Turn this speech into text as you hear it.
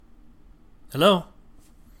Hello?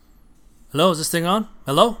 Hello, is this thing on?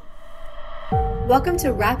 Hello? Welcome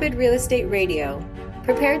to Rapid Real Estate Radio.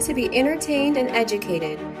 Prepare to be entertained and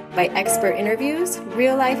educated by expert interviews,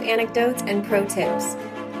 real-life anecdotes, and pro tips,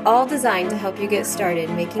 all designed to help you get started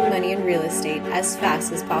making money in real estate as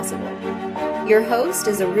fast as possible. Your host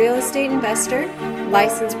is a real estate investor,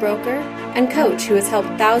 licensed broker, and coach who has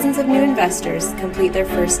helped thousands of new investors complete their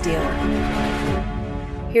first deal.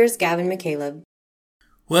 Here's Gavin McCaleb.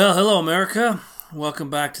 Well, hello, America. Welcome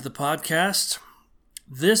back to the podcast.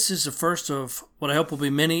 This is the first of what I hope will be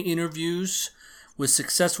many interviews with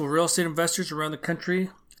successful real estate investors around the country.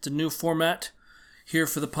 It's a new format here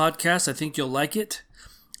for the podcast. I think you'll like it.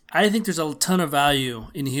 I think there's a ton of value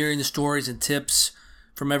in hearing the stories and tips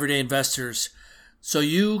from everyday investors, so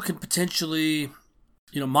you can potentially,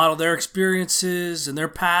 model their experiences and their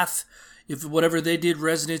path if whatever they did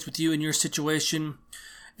resonates with you in your situation.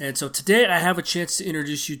 And so today I have a chance to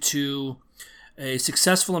introduce you to a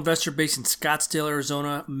successful investor based in Scottsdale,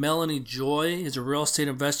 Arizona. Mellanie Joy is a real estate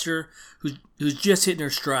investor who's just hitting her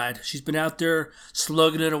stride. She's been out there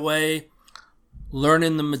slugging it away,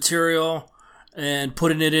 learning the material, and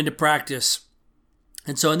putting it into practice.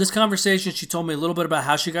 And so in this conversation, she told me a little bit about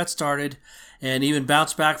how she got started and even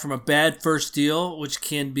bounced back from a bad first deal, which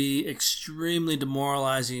can be extremely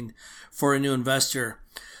demoralizing for a new investor.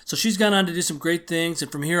 So she's gone on to do some great things,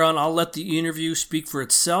 and from here on, I'll let the interview speak for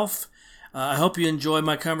itself. I hope you enjoy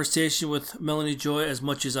my conversation with Mellanie Joy as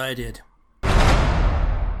much as I did.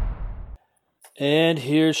 And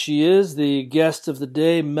here she is, the guest of the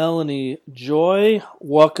day, Mellanie Joy.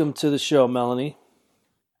 Welcome to the show, Mellanie.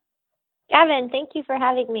 Gavin, thank you for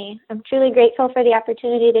having me. I'm truly grateful for the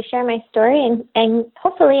opportunity to share my story and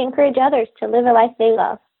hopefully encourage others to live a life they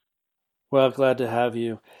love. Well, glad to have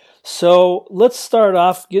you. So let's start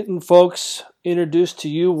off getting folks introduced to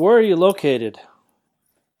you. Where are you located?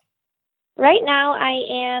 Right now, I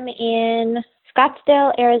am in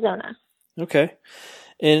Scottsdale, Arizona. Okay.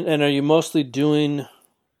 And are you mostly doing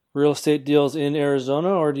real estate deals in Arizona,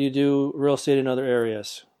 or do you do real estate in other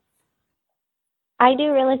areas? I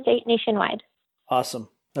do real estate nationwide. Awesome.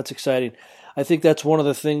 That's exciting. I think that's one of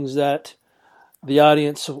the things that the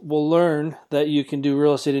audience will learn, that you can do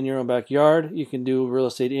real estate in your own backyard. You can do real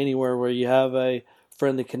estate anywhere where you have a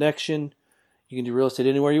friendly connection. You can do real estate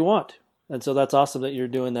anywhere you want. And so that's awesome that you're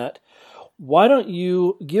doing that. Why don't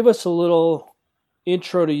you give us a little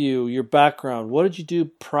intro to you, your background? What did you do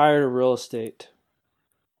prior to real estate?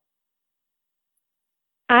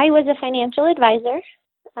 I was a financial advisor.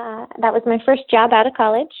 That was my first job out of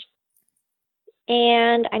college.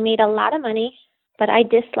 And I made a lot of money, but I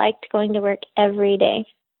disliked going to work every day.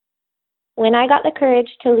 When I got the courage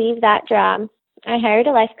to leave that job, I hired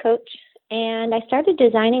a life coach, and I started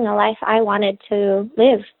designing a life I wanted to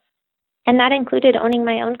live. And that included owning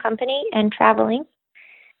my own company and traveling.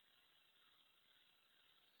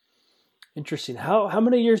 Interesting. How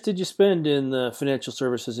many years did you spend in the financial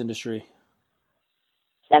services industry?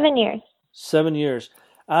 7 years. 7 years.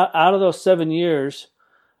 Out of those 7 years,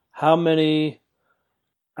 how many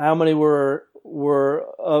were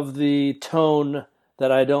of the tone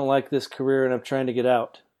that I don't like this career and I'm trying to get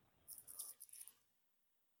out?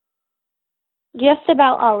 Just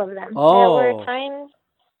about all of them. Oh. There were times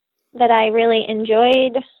that I really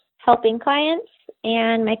enjoyed helping clients,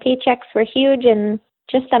 and my paychecks were huge, and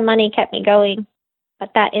just the money kept me going,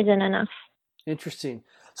 but that isn't enough. Interesting.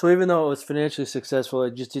 So even though it was financially successful,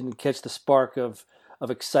 it just didn't catch the spark of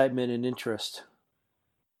excitement and interest.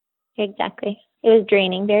 Exactly. It was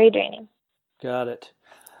draining, very draining. Got it.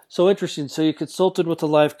 So interesting. So you consulted with a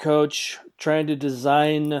life coach, trying to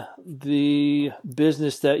design the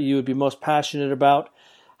business that you would be most passionate about.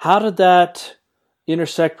 How did that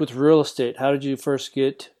intersect with real estate? How did you first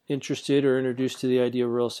get interested or introduced to the idea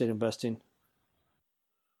of real estate investing?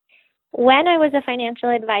 When I was a financial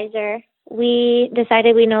advisor, we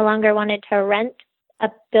decided we no longer wanted to rent a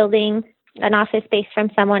building, an office space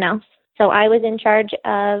from someone else. So I was in charge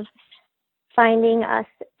of finding us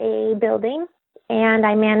a building, and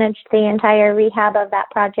I managed the entire rehab of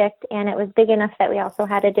that project, and it was big enough that we also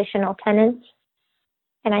had additional tenants,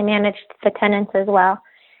 and I managed the tenants as well.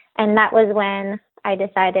 And that was when I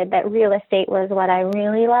decided that real estate was what I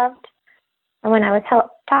really loved. And when I was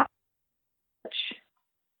taught,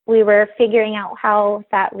 we were figuring out how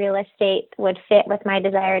that real estate would fit with my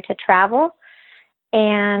desire to travel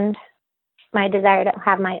and my desire to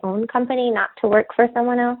have my own company, not to work for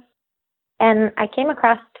someone else. And I came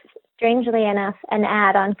across, strangely enough, an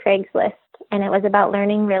ad on Craigslist, and it was about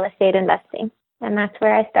learning real estate investing. And that's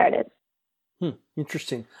where I started.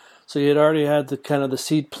 Interesting. So you had already had the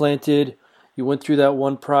seed planted. You went through that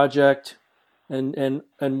one project,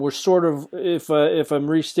 And we're sort of, if I'm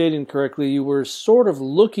restating correctly, you were sort of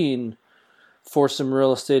looking for some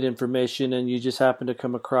real estate information, and you just happened to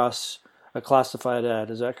come across a classified ad.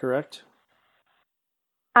 Is that correct?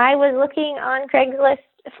 I was looking on Craigslist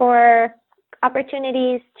for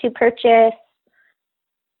opportunities to purchase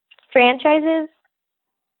franchises.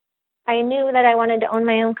 I knew that I wanted to own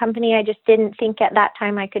my own company. I just didn't think at that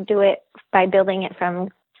time I could do it by building it from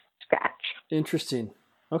scratch. Interesting.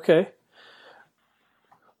 Okay.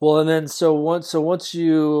 Well, and then once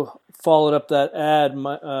you followed up that ad,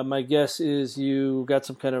 my guess is you got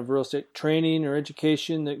some kind of real estate training or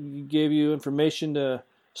education that gave you information to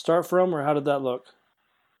start from, or how did that look?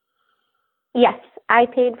 Yes, I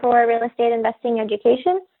paid for real estate investing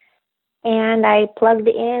education, and I plugged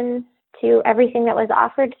in to everything that was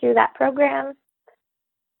offered through that program.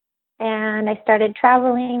 And I started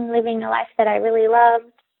traveling, living a life that I really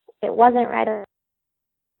loved. It wasn't right away.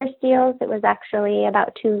 First deals. It was actually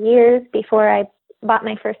about 2 years before I bought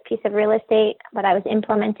my first piece of real estate, but I was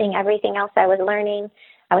implementing everything else I was learning.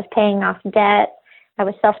 I was paying off debt. I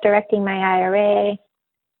was self-directing my IRA,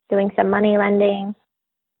 doing some money lending.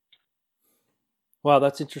 Wow,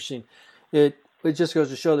 that's interesting. It just goes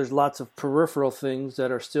to show there's lots of peripheral things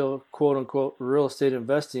that are still quote unquote real estate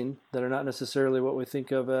investing that are not necessarily what we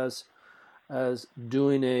think of as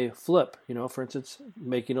doing a flip. You know, for instance,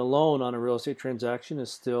 making a loan on a real estate transaction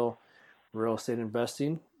is still real estate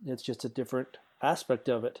investing. It's just a different aspect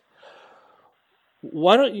of it.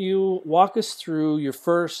 Why don't you walk us through your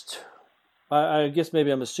first, I guess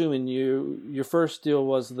maybe I'm assuming your first deal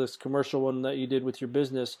was this commercial one that you did with your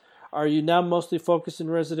business. Are you now mostly focused in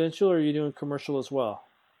residential, or are you doing commercial as well?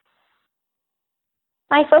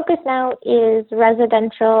 My focus now is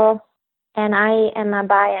residential, and I am a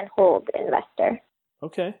buy and hold investor.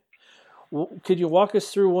 Okay. Well, could you walk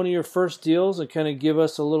us through one of your first deals and kind of give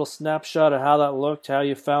us a little snapshot of how that looked, how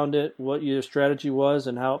you found it, what your strategy was,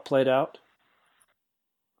 and how it played out?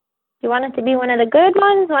 You want it to be one of the good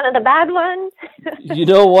ones, one of the bad ones? You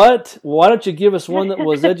know what? Why don't you give us one that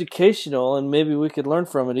was educational, and maybe we could learn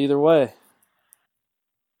from it either way.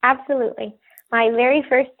 Absolutely. My very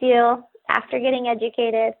first deal, after getting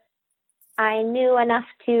educated, I knew enough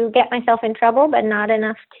to get myself in trouble, but not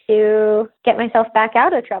enough to get myself back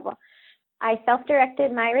out of trouble. I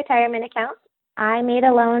self-directed my retirement account. I made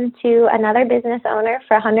a loan to another business owner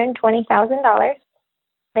for $120,000.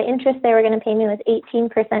 The interest they were going to pay me was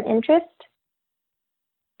 18% interest.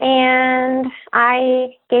 And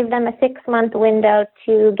I gave them a 6-month window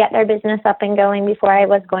to get their business up and going before I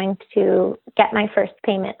was going to get my first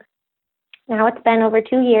payment. Now it's been over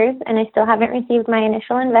 2 years, and I still haven't received my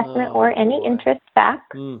initial investment or any interest back.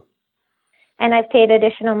 And I've paid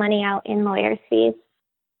additional money out in lawyer's fees.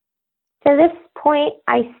 To this point,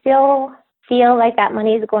 I still feel like that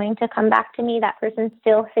money is going to come back to me. That person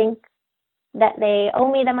still thinks that they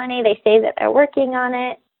owe me the money. They say that they're working on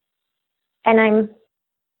it. And I'm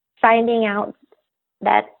finding out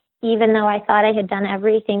that even though I thought I had done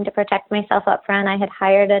everything to protect myself up front, I had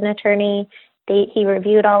hired an attorney. He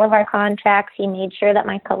reviewed all of our contracts. He made sure that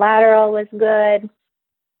my collateral was good,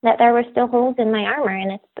 that there were still holes in my armor.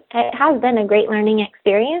 And it has been a great learning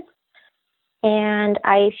experience. And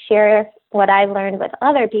I share what I've learned with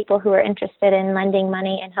other people who are interested in lending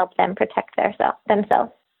money and help them protect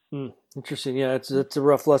themselves. Interesting. Yeah, it's a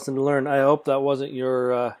rough lesson to learn. I hope that wasn't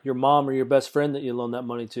your mom or your best friend that you loaned that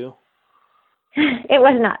money to. It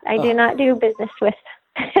was not. I do not do business with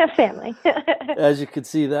family. As you can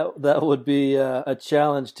see, that would be a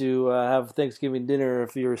challenge to have Thanksgiving dinner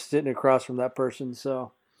if you were sitting across from that person.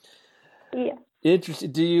 So, yeah.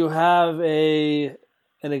 Interesting. Do you have an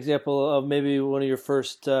example of maybe one of your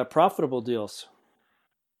first profitable deals?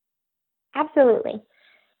 Absolutely.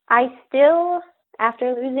 I still,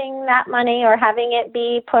 after losing that money or having it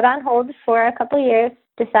be put on hold for a couple of years,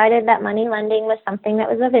 decided that money lending was something that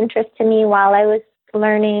was of interest to me while I was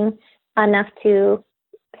learning enough to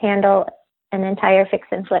handle an entire fix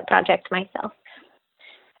and flip project myself.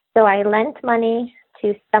 So I lent money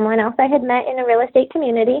to someone else I had met in a real estate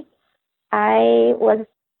community.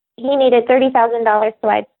 He needed $30,000, so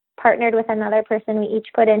I partnered with another person. We each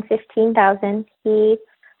put in $15,000. He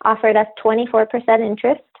offered us 24%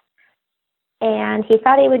 interest, and he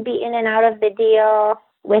thought he would be in and out of the deal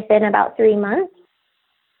within about 3 months,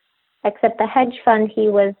 except the hedge fund he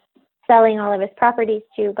was selling all of his properties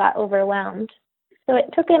to got overwhelmed. So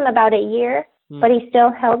it took him about a year, but he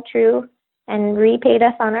still held true and repaid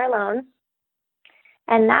us on our loan.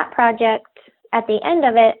 And that project, at the end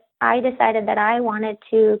of it, I decided that I wanted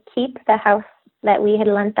to keep the house that we had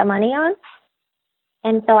lent the money on.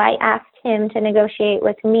 And so I asked him to negotiate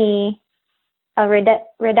with me a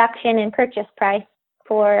reduction in purchase price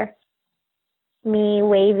for me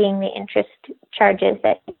waiving the interest charges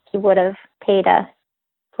that he would have paid us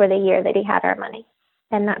for the year that he had our money.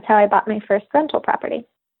 And that's how I bought my first rental property.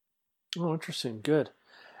 Oh, interesting. Good.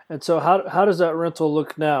 And so how does that rental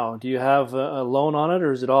look now? Do you have a loan on it,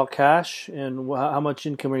 or is it all cash? And how much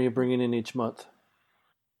income are you bringing in each month?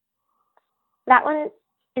 That one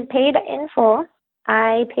is paid in full.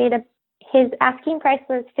 I paid his asking price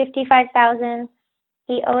was $55,000.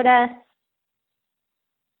 He owed us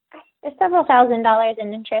several $1,000s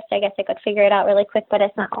in interest. I guess I could figure it out really quick, but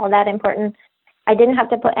it's not all that important. I didn't have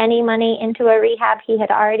to put any money into a rehab. He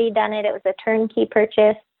had already done it. It was a turnkey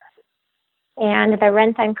purchase. And the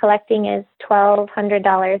rent I'm collecting is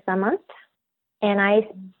 $1,200 a month. And I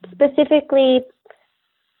specifically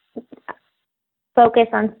focus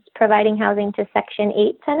on providing housing to Section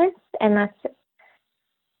 8 tenants, and that's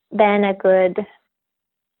been a good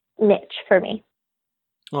niche for me.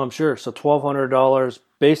 Oh, I'm sure. So $1,200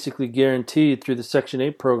 basically guaranteed through the Section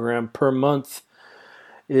 8 program per month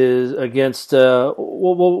is against, what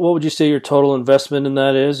would you say your total investment in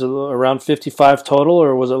that is? Around 55 total,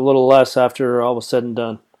 or was it a little less after all was said and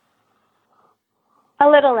done? A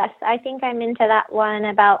little less. I think I'm into that one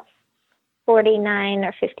about 49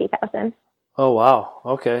 or 50,000. Oh, wow.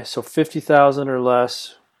 Okay. So 50,000 or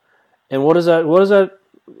less. And what is that?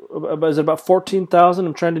 Is it about 14,000?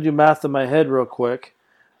 I'm trying to do math in my head real quick.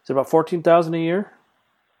 Is it about 14,000 a year?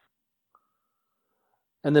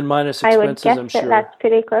 And then minus expenses, I'm sure. That's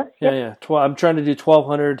pretty close. Yeah. I'm trying to do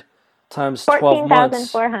 1,200 times 12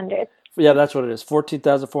 months. 14,400. Yeah, that's what it is.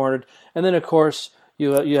 14,400. And then, of course,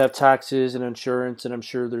 you have taxes and insurance, and I'm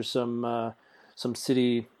sure there's some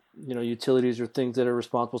city, utilities or things that are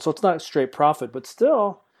responsible. So it's not straight profit, but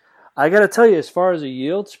still, I got to tell you, as far as a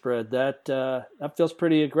yield spread, that feels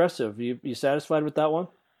pretty aggressive. You satisfied with that one?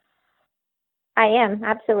 I am,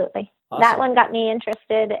 absolutely. Awesome. That one got me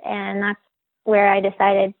interested, and that's where I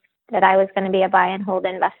decided that I was going to be a buy and hold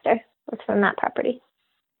investor, was from that property.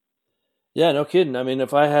 Yeah, no kidding. I mean,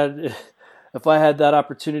 if I had that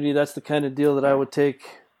opportunity, that's the kind of deal that I would take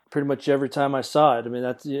pretty much every time I saw it. I mean,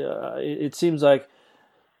 it seems like,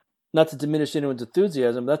 not to diminish anyone's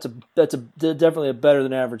enthusiasm, that's definitely a better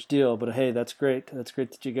than average deal. But hey, that's great. That's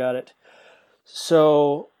great that you got it.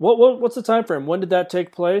 So, what's the time frame? When did that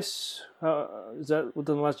take place? Is that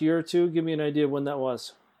within the last year or two? Give me an idea of when that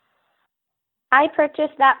was. I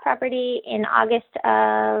purchased that property in August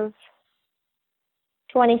of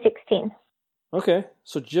 2016. Okay,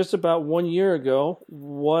 so just about 1 year ago.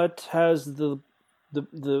 What has the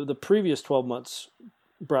previous 12 months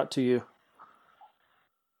brought to you?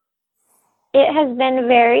 It has been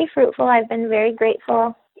very fruitful. I've been very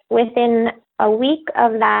grateful. Within a week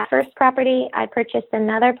of that first property, I purchased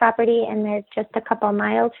another property, and they're just a couple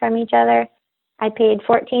miles from each other. I paid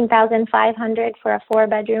 $14,500 for a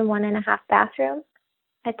 4-bedroom, 1.5 bathroom.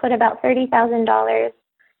 I put about $30,000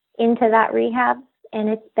 into that rehab, and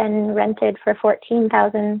it's been rented for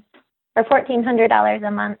 $1,400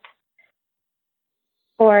 a month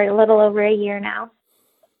for a little over a year now.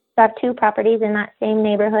 So I have 2 properties in that same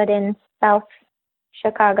neighborhood in South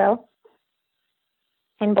Chicago,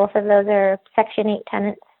 and both of those are Section 8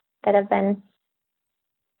 tenants that I've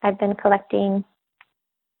been collecting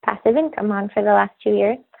passive income on for the last 2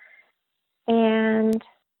 years, and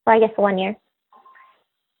well, I guess 1 year.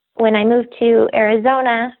 When I moved to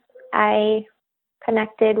Arizona, I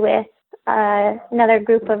connected with another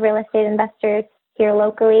group of real estate investors here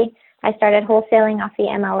locally. I started wholesaling off the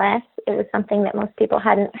MLS. It was something that most people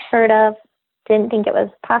hadn't heard of, didn't think it was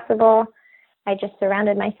possible. I just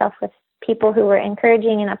surrounded myself with people who were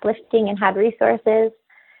encouraging and uplifting and had resources.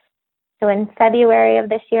 So in February of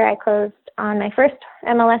this year, I closed on my first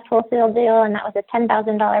MLS wholesale deal, and that was a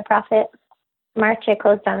 $10,000 profit. March, I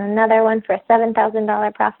closed on another one for a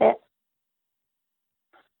 $7,000 profit.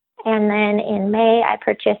 And then in May, I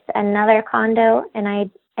purchased another condo, and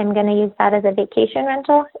I am going to use that as a vacation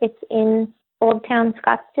rental. It's in Old Town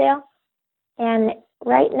Scottsdale. And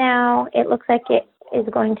right now, it looks like it is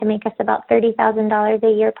going to make us about $30,000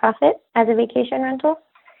 a year profit as a vacation rental.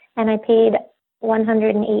 And I paid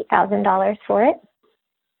 $108,000 for it.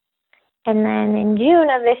 And then in June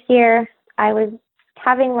of this year, I was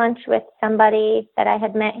having lunch with somebody that I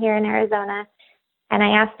had met here in Arizona, and I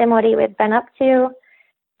asked him what he had been up to,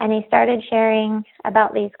 and he started sharing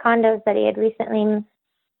about these condos that he had recently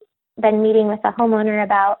been meeting with a homeowner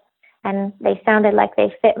about, and they sounded like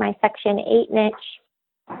they fit my Section 8 niche.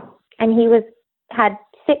 And he had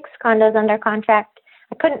 6 condos under contract.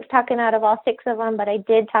 I couldn't talk him out of all 6 of them, but I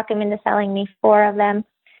did talk him into selling me 4 of them.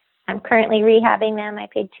 I'm currently rehabbing them. I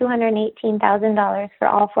paid $218,000 for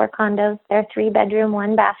all 4 condos. They're 3-bedroom,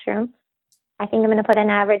 1-bathroom. I think I'm going to put an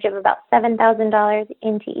average of about $7,000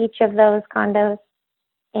 into each of those condos.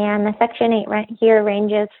 And the Section 8 rent here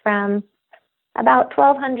ranges from about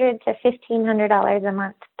 $1,200 to $1,500 a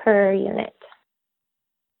month per unit.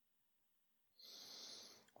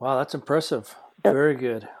 Wow, that's impressive. Very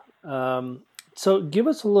good. So give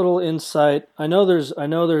us a little insight. I know there's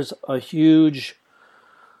a huge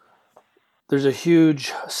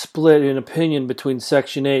split in opinion between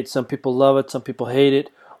Section 8. Some people love it, some people hate it.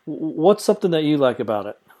 What's something that you like about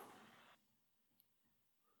it?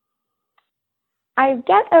 I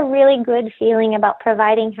get a really good feeling about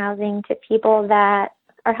providing housing to people that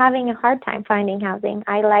are having a hard time finding housing.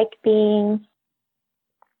 I like being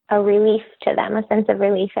a relief to them, a sense of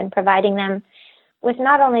relief, and providing them with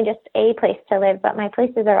not only just a place to live, but my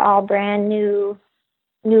places are all brand new,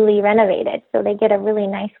 newly renovated, so they get a really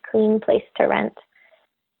nice, clean place to rent.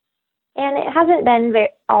 And it hasn't been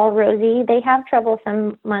all rosy. They have trouble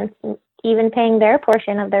some months even paying their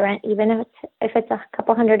portion of the rent, even if it's a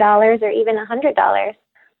couple $100 or even $100.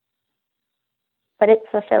 But it's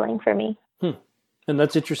fulfilling for me. And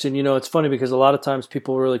that's interesting. It's funny because a lot of times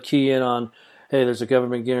people really key in on, hey, there's a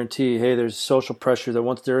government guarantee. Hey, there's social pressure that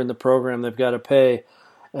once they're in the program, they've got to pay.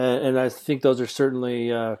 And I think those are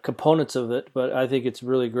certainly components of it. But I think it's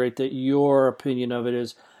really great that your opinion of it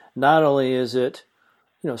is not only is it,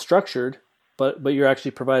 structured, but you're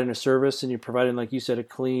actually providing a service, and you're providing, like you said, a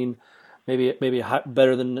clean, maybe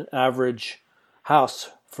better than average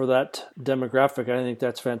house for that demographic. I think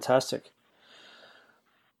that's fantastic.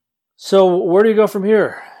 So where do you go from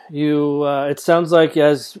here? It sounds like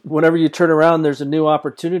whenever you turn around, there's a new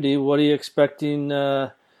opportunity. What are you expecting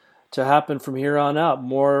to happen from here on out?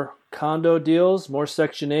 More condo deals, more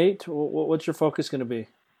Section 8? What's your focus going to be?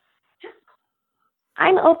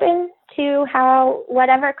 I'm open to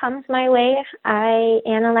whatever comes my way. I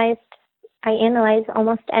analyze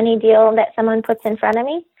almost any deal that someone puts in front of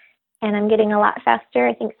me, and I'm getting a lot faster.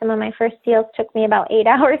 I think some of my first deals took me about 8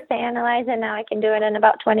 hours to analyze, and now I can do it in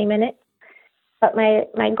about 20 minutes. But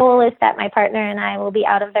my goal is that my partner and I will be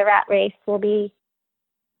out of the rat race. We'll be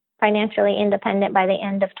financially independent by the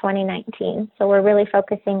end of 2019. So we're really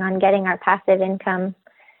focusing on getting our passive income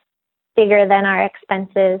bigger than our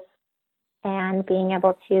expenses and being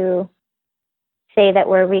able to say that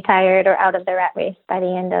we're retired or out of the rat race by the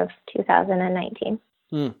end of 2019.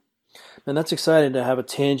 And that's exciting to have a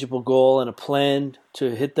tangible goal and a plan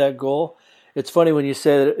to hit that goal. It's funny when you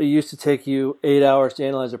say that it used to take you 8 hours to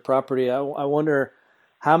analyze a property. I wonder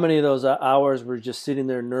how many of those hours were just sitting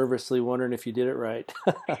there nervously wondering if you did it right.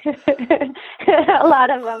 A lot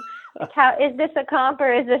of them. Is this a comp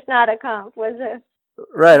or is this not a comp?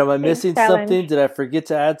 Right. Am I missing something? Did I forget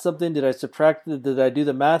to add something? Did I subtract? Did I do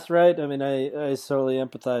the math right? I mean, I totally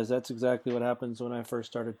empathize. That's exactly what happens when I first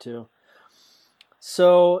started too.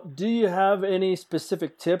 So do you have any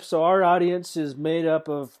specific tips? So our audience is made up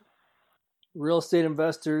of real estate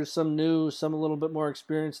investors, some new, some a little bit more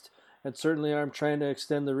experienced, and certainly I'm trying to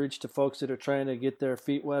extend the reach to folks that are trying to get their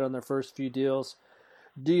feet wet on their first few deals.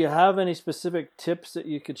 Do you have any specific tips that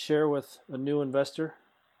you could share with a new investor?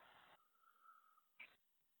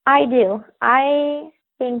 I do. I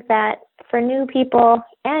think that for new people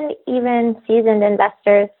and even seasoned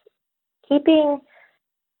investors, keeping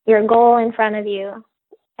your goal in front of you,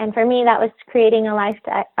 and for me that was creating a life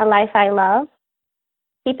I love,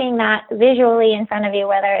 keeping that visually in front of you,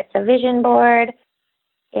 whether it's a vision board,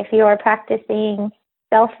 if you're practicing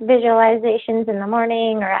self-visualizations in the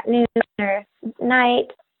morning or at noon or night,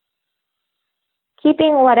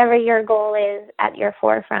 keeping whatever your goal is at your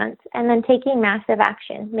forefront, and then taking massive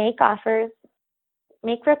action. Make offers,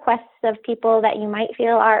 make requests of people that you might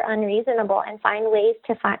feel are unreasonable, and find ways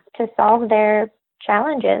to solve their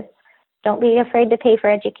challenges. Don't be afraid to pay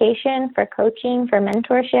for education, for coaching, for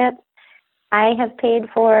mentorship. I have paid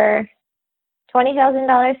for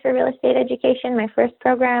 $20,000 for real estate education, my first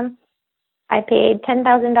program. I paid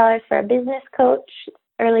 $10,000 for a business coach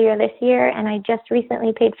earlier this year, and I just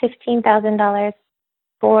recently paid $15,000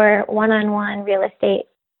 for one-on-one real estate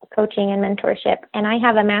coaching and mentorship. And I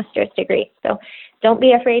have a master's degree. So don't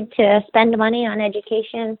be afraid to spend money on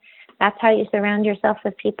education. That's how you surround yourself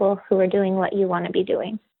with people who are doing what you want to be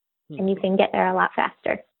doing. And you can get there a lot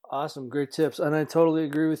faster. Awesome. Great tips. And I totally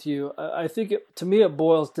agree with you. I think to me, it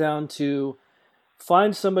boils down to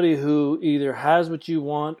find somebody who either has what you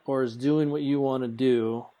want or is doing what you want to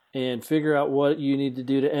do, and figure out what you need to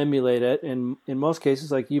do to emulate it. And in most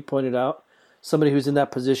cases, like you pointed out, somebody who's in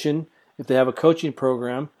that position, if they have a coaching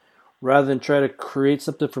program, rather than try to create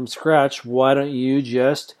something from scratch, why don't you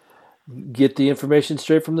just get the information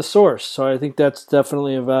straight from the source. So I think that's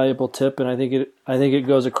definitely a valuable tip, and I think it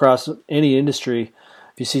goes across any industry.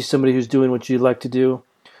 If you see somebody who's doing what you'd like to do,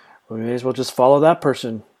 we may as well just follow that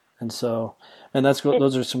person. And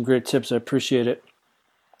those are some great tips. I appreciate it.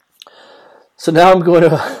 So now I'm going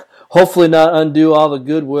to hopefully not undo all the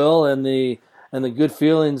goodwill and the good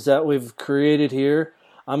feelings that we've created here.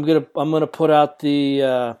 I'm gonna put out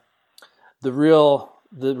the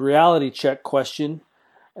reality check question.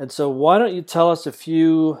 And so why don't you tell us a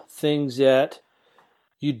few things that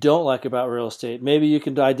you don't like about real estate? Maybe you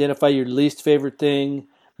can identify your least favorite thing.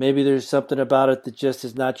 Maybe there's something about it that just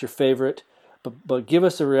is not your favorite. But give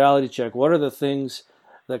us a reality check. What are the things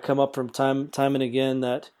that come up from time and again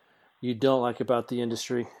that you don't like about the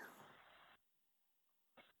industry?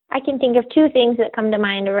 I can think of two things that come to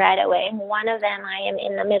mind right away. One of them I am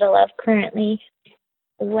in the middle of currently.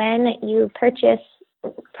 When you purchase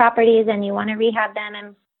properties and you want to rehab them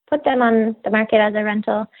and put them on the market as a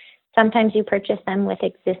rental, sometimes you purchase them with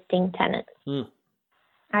existing tenants.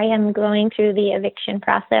 I am going through the eviction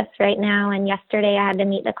process right now, and yesterday I had to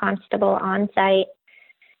meet the constable on site.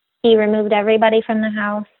 He removed everybody from the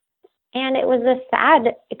house, and it was a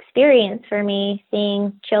sad experience for me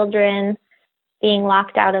seeing children being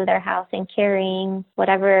locked out of their house and carrying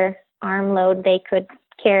whatever armload they could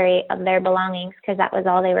carry of their belongings, because that was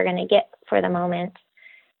all they were going to get for the moment,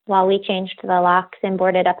 while we changed the locks and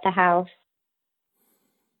boarded up the house.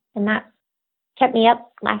 And that kept me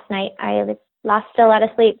up last night. I lost a lot of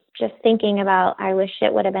sleep just thinking about, I wish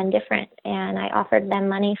it would have been different. And I offered them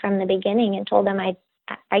money from the beginning and told them I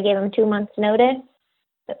gave them 2 months notice.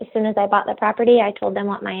 But as soon as I bought the property, I told them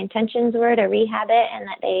what my intentions were to rehab it and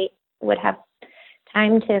that they would have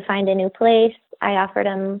time to find a new place. I offered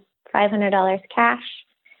them $500 cash.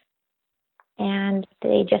 And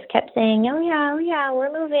they just kept saying, oh yeah,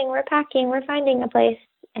 we're moving, we're packing, we're finding a place.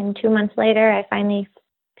 And 2 months later, I finally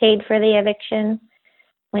paid for the eviction,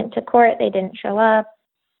 went to court, they didn't show up,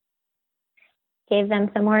 gave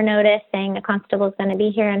them some more notice saying the constable's going to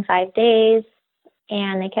be here in 5 days.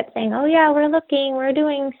 And they kept saying, oh yeah, we're looking, we're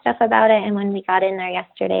doing stuff about it. And when we got in there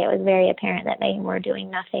yesterday, it was very apparent that they were doing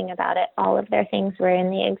nothing about it. All of their things were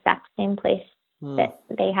in the exact same place that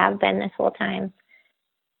they have been this whole time.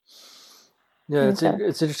 Yeah, it's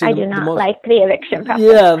interesting. I do not like the eviction process.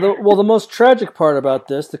 Yeah, the most tragic part about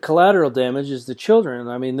this, the collateral damage, is the children.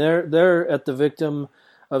 I mean, they're at the victim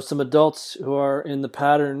of some adults who are in the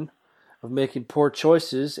pattern of making poor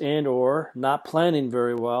choices and or not planning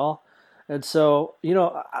very well. And so,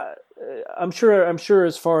 I'm sure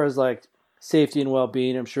as far as like safety and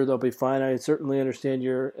well-being, I'm sure they'll be fine. I certainly understand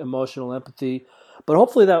your emotional empathy, but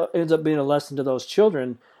hopefully that ends up being a lesson to those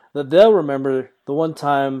children that they'll remember the one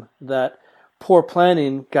time that poor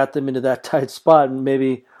planning got them into that tight spot, and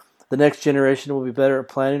maybe the next generation will be better at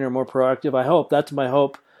planning or more proactive. I hope. That's my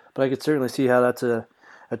hope, but I could certainly see how that's a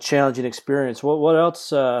challenging experience. What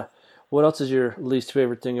else is your least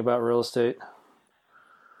favorite thing about real estate?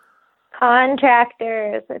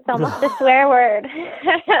 Contractors. It's almost a swear word.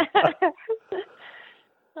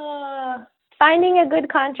 Finding a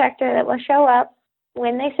good contractor that will show up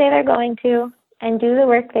when they say they're going to and do the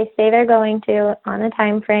work they say they're going to on a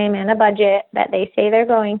time frame and a budget that they say they're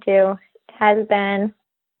going to has been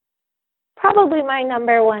probably my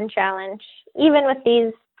number one challenge. Even with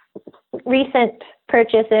these recent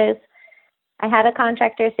purchases, I had a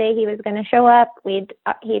contractor say he was going to show up.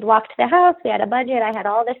 He'd walked the house. We had a budget. I had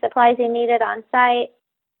all the supplies he needed on site.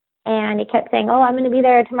 And he kept saying, oh, I'm going to be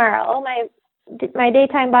there tomorrow. Oh, my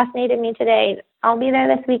daytime boss needed me today. I'll be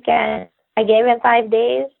there this weekend. I gave him 5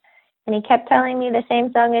 days. And he kept telling me the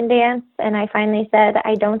same song and dance. And I finally said,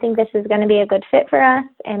 I don't think this is going to be a good fit for us.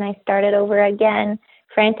 And I started over again,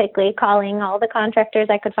 frantically calling all the contractors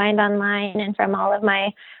I could find online and from all of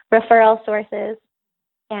my referral sources,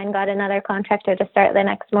 and got another contractor to start the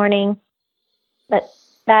next morning. But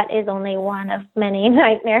that is only one of many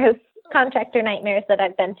contractor nightmares that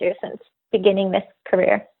I've been through since beginning this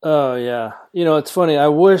career. Oh, yeah. It's funny. I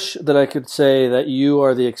wish that I could say that you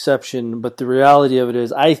are the exception, but the reality of it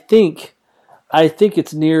is I think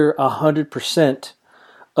it's near 100%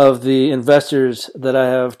 of the investors that I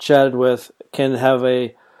have chatted with can have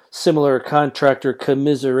a similar contractor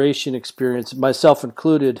commiseration experience, myself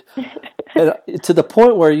included, to the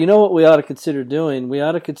point where, what we ought to consider doing? We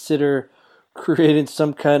ought to consider creating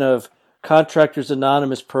some kind of Contractors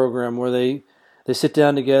Anonymous program where they sit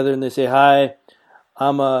down together and they say, hi,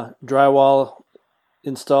 I'm a drywall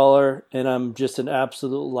installer and I'm just an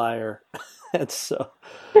absolute liar. And so,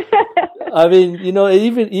 I mean,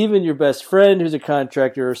 even your best friend who's a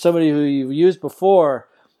contractor or somebody who you've used before,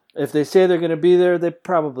 If they say they're going to be there, they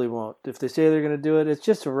probably won't. If they say they're going to do it, it's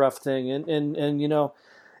just a rough thing. And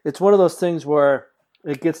it's one of those things where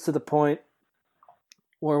it gets to the point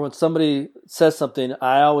where when somebody says something,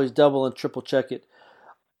 I always double and triple check it.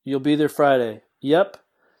 You'll be there Friday. Yep.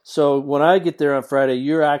 So when I get there on Friday,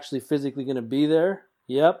 you're actually physically going to be there?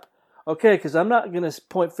 Yep. Okay, because I'm not going to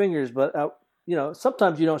point fingers, but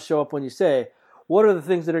sometimes you don't show up when you say, what are the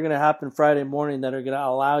things that are going to happen Friday morning that are going to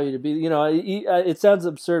allow you to be, it sounds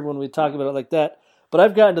absurd when we talk about it like that, but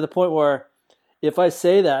I've gotten to the point where if I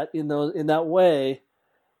say that in that way,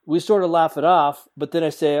 we sort of laugh it off, but then I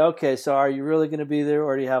say, okay, so are you really going to be there,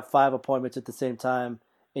 or do you have 5 appointments at the same time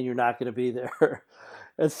and you're not going to be there?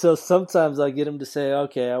 And so sometimes I get them to say,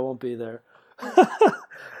 okay, I won't be there.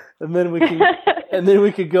 And then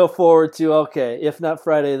we can go forward to, okay, if not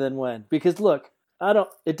Friday, then when? Because look,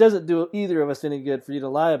 it doesn't do either of us any good for you to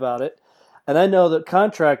lie about it. And I know that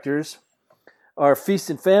contractors are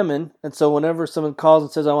feast and famine, and so whenever someone calls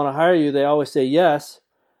and says, I want to hire you, they always say yes,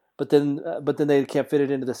 but then they can't fit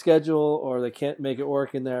it into the schedule, or they can't make it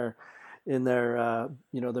work in their their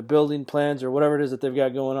building plans or whatever it is that they've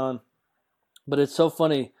got going on. But it's so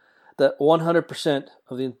funny that 100%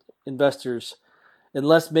 of the investors,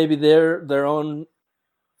 unless maybe they're their own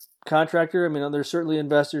contractor, I mean, there's certainly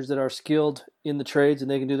investors that are skilled in the trades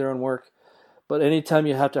and they can do their own work. But anytime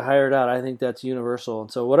you have to hire it out, I think that's universal.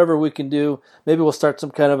 And so whatever we can do, maybe we'll start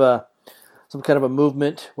some kind of a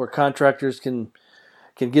movement where contractors can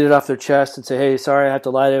get it off their chest and say, hey, sorry, I have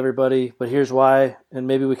to lie to everybody, but here's why. And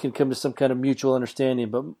maybe we can come to some kind of mutual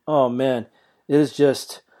understanding. But, oh, man, it is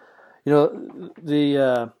just,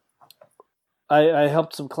 I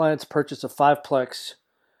helped some clients purchase a 5-plex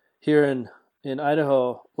here in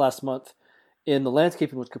Idaho last month, and the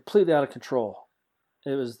landscaping was completely out of control.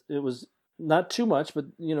 It was not too much, but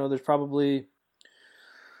there's probably,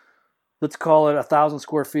 let's call it 1,000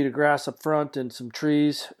 square feet of grass up front and some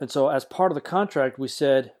trees. And so as part of the contract, we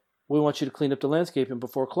said, we want you to clean up the landscaping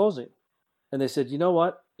before closing. And they said, you know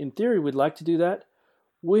what? In theory, we'd like to do that.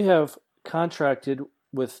 We have contracted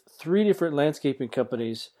with 3 different landscaping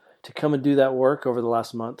companies to come and do that work over the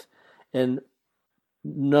last month, and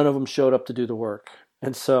none of them showed up to do the work.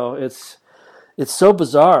 And so it's so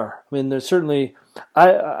bizarre. I mean, there's certainly,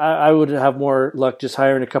 I would have more luck just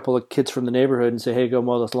hiring a couple of kids from the neighborhood and say, hey, go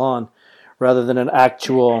mow this lawn, rather than an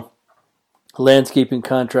actual landscaping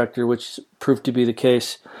contractor, which proved to be the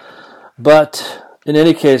case. But in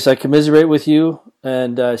any case, I commiserate with you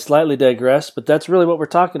and slightly digress, but that's really what we're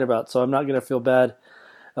talking about, so I'm not going to feel bad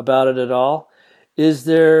about it at all. Is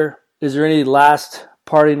there any last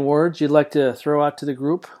parting words you'd like to throw out to the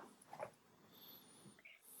group?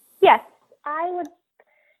 Yes, I would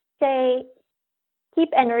say keep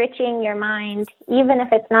enriching your mind, even if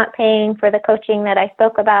it's not paying for the coaching that I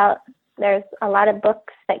spoke about. There's a lot of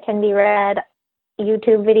books that can be read,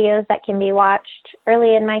 YouTube videos that can be watched.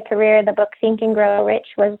 Early in my career, the book Think and Grow Rich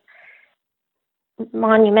was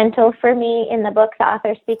monumental for me. In the book, the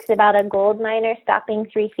author speaks about a gold miner stopping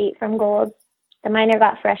 3 feet from gold. The miner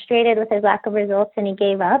got frustrated with his lack of results and he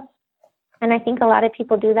gave up. And I think a lot of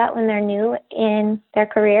people do that when they're new in their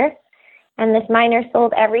career. And this miner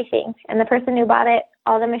sold everything. And the person who bought it,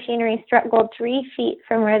 all the machinery struck gold 3 feet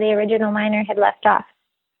from where the original miner had left off.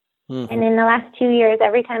 Mm-hmm. And in the last 2 years,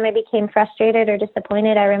 every time I became frustrated or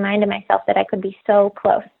disappointed, I reminded myself that I could be so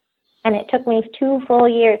close. And it took me 2 full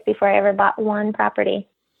years before I ever bought one property.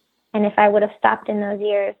 And if I would have stopped in those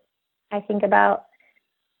years, I think about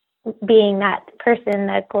being that person,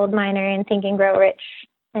 that gold miner, and Think and Grow Rich.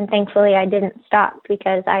 And thankfully, I didn't stop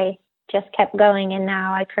because I just kept going. And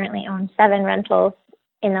now I currently own 7 rentals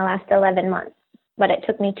in the last 11 months. But it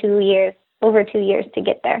took me 2 years, over 2 years to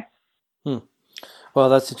get there. Well,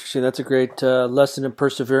 that's interesting. That's a great lesson in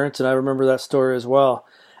perseverance. And I remember that story as well.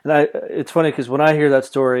 And it's funny because when I hear that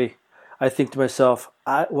story, I think to myself,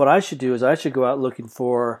 what I should do is I should go out looking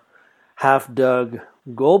for half-dug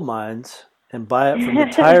gold mines and buy it from the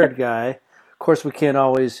tired guy. Of course, we can't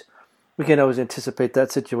always anticipate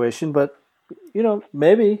that situation, but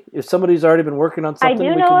maybe if somebody's already been working on something,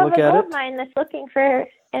 we can look at it. I do know of a gold mine that's looking for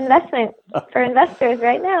investment for investors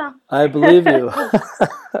right now. I believe you.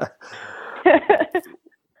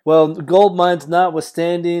 Well, gold mines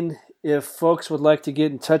notwithstanding, if folks would like to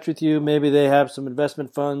get in touch with you, maybe they have some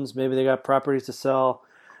investment funds, maybe they got properties to sell,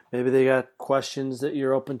 maybe they got questions that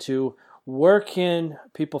you're open to, where can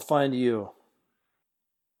people find you?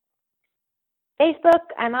 Facebook,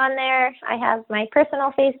 I'm on there. I have my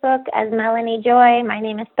personal Facebook as Mellanie Joy. My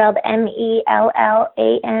name is spelled Mellanie.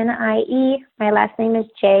 My last name is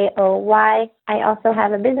Joy. I also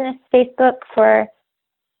have a business Facebook for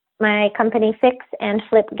my company Fix and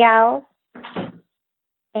Flip Gals.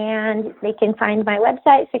 And they can find my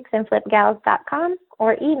website, fixandflipgals.com,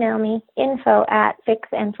 or email me,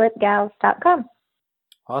 info@fixandflipgals.com.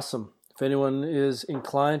 Awesome. If anyone is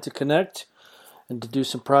inclined to connect and to do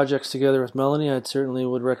some projects together with Mellanie, I certainly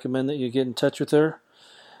would recommend that you get in touch with her.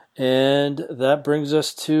 And that brings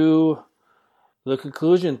us to the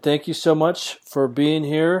conclusion. Thank you so much for being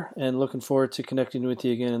here, and looking forward to connecting with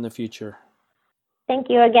you again in the future. Thank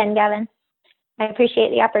you again, Gavin. I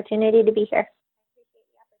appreciate the opportunity to be here.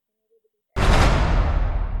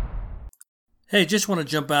 Hey, just want to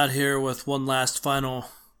jump out here with one last final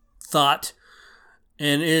thought.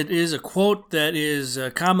 And it is a quote that is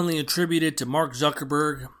commonly attributed to Mark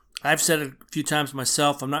Zuckerberg. I've said it a few times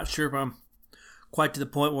myself. I'm not sure if I'm quite to the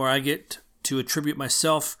point where I get to attribute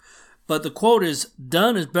myself. But the quote is,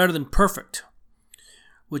 "Done is better than perfect."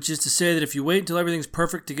 Which is to say that if you wait until everything's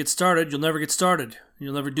perfect to get started, you'll never get started.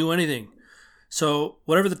 You'll never do anything. So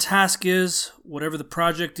whatever the task is, whatever the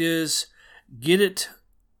project is, get it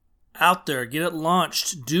out there, get it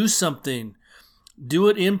launched, do something. Do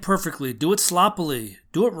it imperfectly, do it sloppily,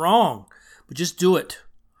 do it wrong, but just do it.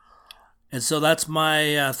 And so that's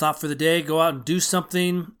my thought for the day. Go out and do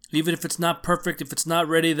something, even if it's not perfect, if it's not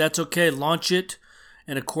ready, that's okay. Launch it,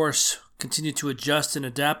 and of course, continue to adjust and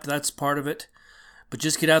adapt. That's part of it. But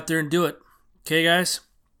just get out there and do it. Okay, guys?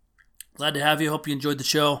 Glad to have you. Hope you enjoyed the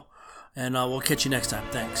show, and we'll catch you next time.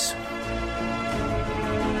 Thanks.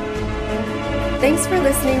 Thanks for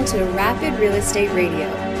listening to Rapid Real Estate Radio.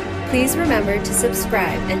 Please remember to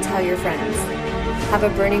subscribe and tell your friends. Have a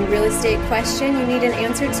burning real estate question you need an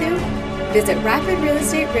answer to? Visit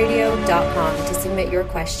rapidrealestateradio.com to submit your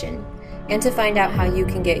question and to find out how you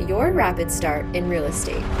can get your rapid start in real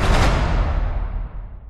estate.